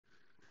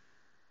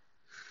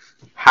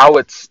How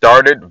it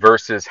started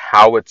versus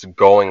how it's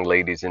going,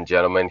 ladies and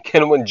gentlemen.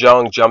 Qinwen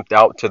Zheng jumped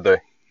out to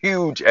the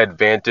huge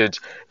advantage,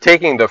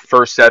 taking the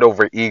first set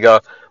over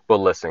Iga. But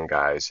listen,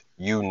 guys,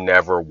 you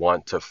never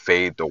want to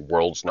fade the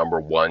world's number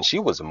one. She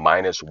was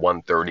minus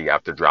 130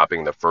 after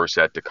dropping the first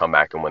set to come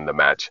back and win the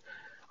match.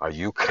 Are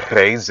you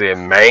crazy,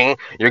 man?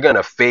 You're going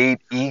to fade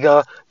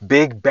Iga?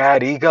 Big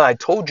bad Iga? I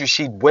told you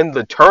she'd win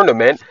the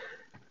tournament.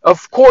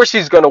 Of course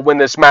he's going to win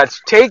this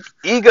match. Take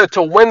Iga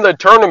to win the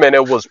tournament.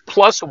 It was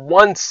plus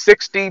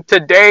 160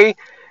 today.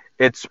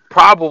 It's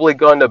probably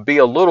going to be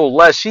a little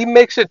less. She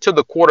makes it to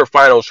the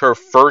quarterfinals her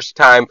first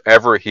time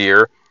ever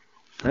here.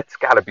 That's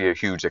got to be a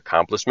huge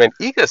accomplishment.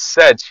 Iga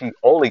said she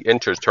only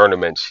enters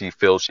tournaments she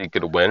feels she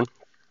could win.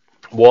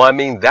 Well, I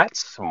mean,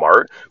 that's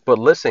smart. But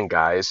listen,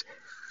 guys,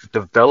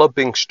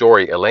 developing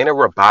story. Elena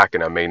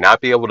Rybakina may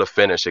not be able to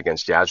finish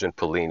against Jasmine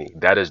Polini.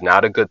 That is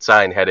not a good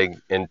sign heading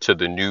into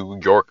the New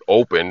York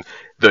Open,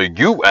 the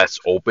U.S.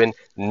 Open.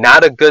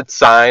 Not a good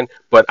sign.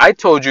 But I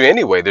told you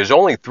anyway, there's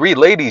only three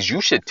ladies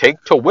you should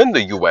take to win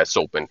the U.S.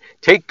 Open.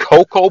 Take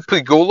Coco,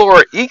 Pegula,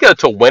 or Iga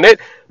to win it.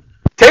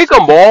 Take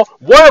them all.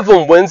 One of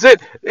them wins it.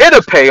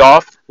 It'll pay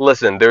off.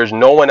 Listen, there's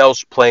no one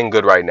else playing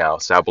good right now.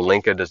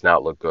 Sabalenka does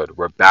not look good.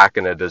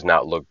 Rybakina does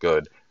not look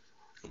good.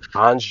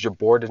 Hans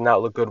Jabeur does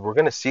not look good. We're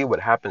going to see what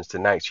happens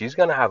tonight. She's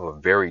going to have a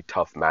very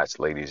tough match,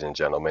 ladies and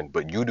gentlemen.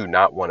 But you do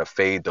not want to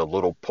fade the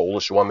little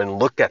Polish woman.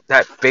 Look at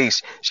that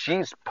face.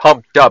 She's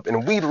pumped up.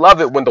 And we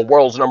love it when the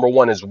world's number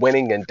one is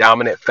winning in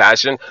dominant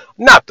fashion.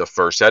 Not the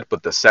first set,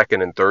 but the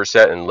second and third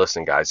set. And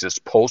listen, guys, this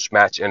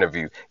post-match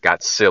interview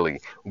got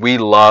silly. We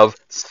love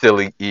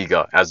silly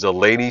Iga. As the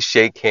ladies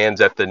shake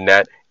hands at the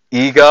net,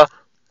 Iga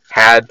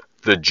had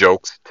the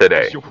jokes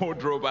today. Your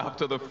wardrobe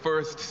after the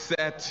first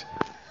set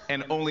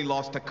and only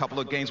lost a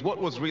couple of games.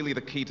 What was really the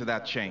key to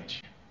that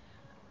change?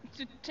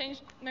 To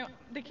change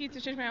the key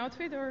to change my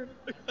outfit, or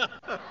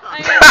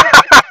I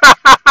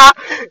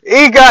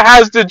Iga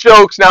has the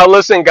jokes. Now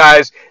listen,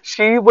 guys,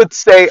 she would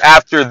say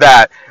after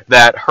that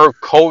her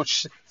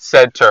coach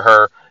said to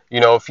her,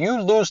 you know, if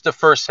you lose the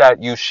first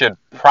set, you should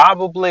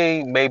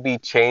probably maybe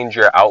change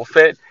your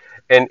outfit.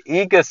 And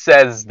Iga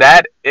says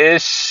that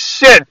is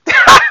shit.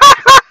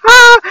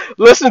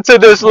 Listen to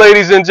this,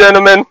 ladies and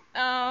gentlemen.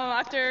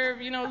 after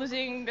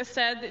losing a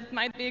set, it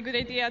might be a good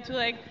idea to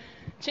like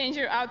change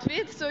your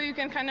outfit so you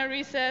can kind of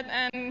reset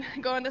and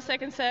go on the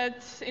second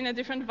set in a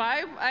different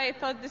vibe. I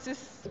thought this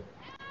is.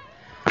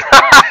 I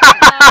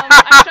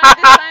tried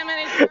this time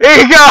and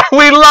Iga,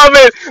 we love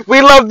it.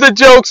 We love the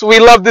jokes. We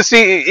love to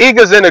see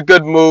Iga's in a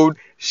good mood.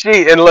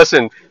 And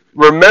listen,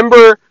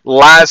 remember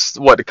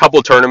a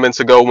couple tournaments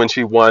ago when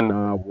she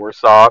won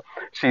Warsaw,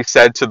 she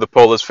said to the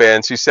Polish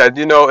fans, she said,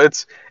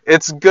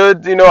 it's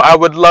good, I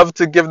would love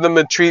to give them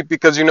a treat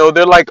because,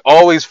 they're like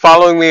always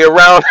following me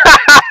around.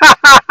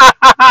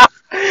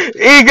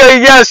 Iga,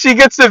 yes, she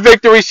gets the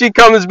victory. She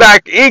comes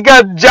back.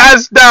 Iga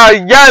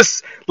Jazda,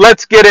 yes,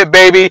 let's get it,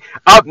 baby.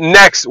 Up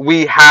next,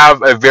 we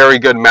have a very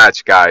good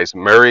match, guys.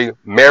 Mary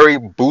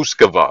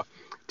Buskova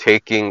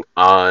taking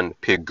on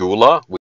Pegula.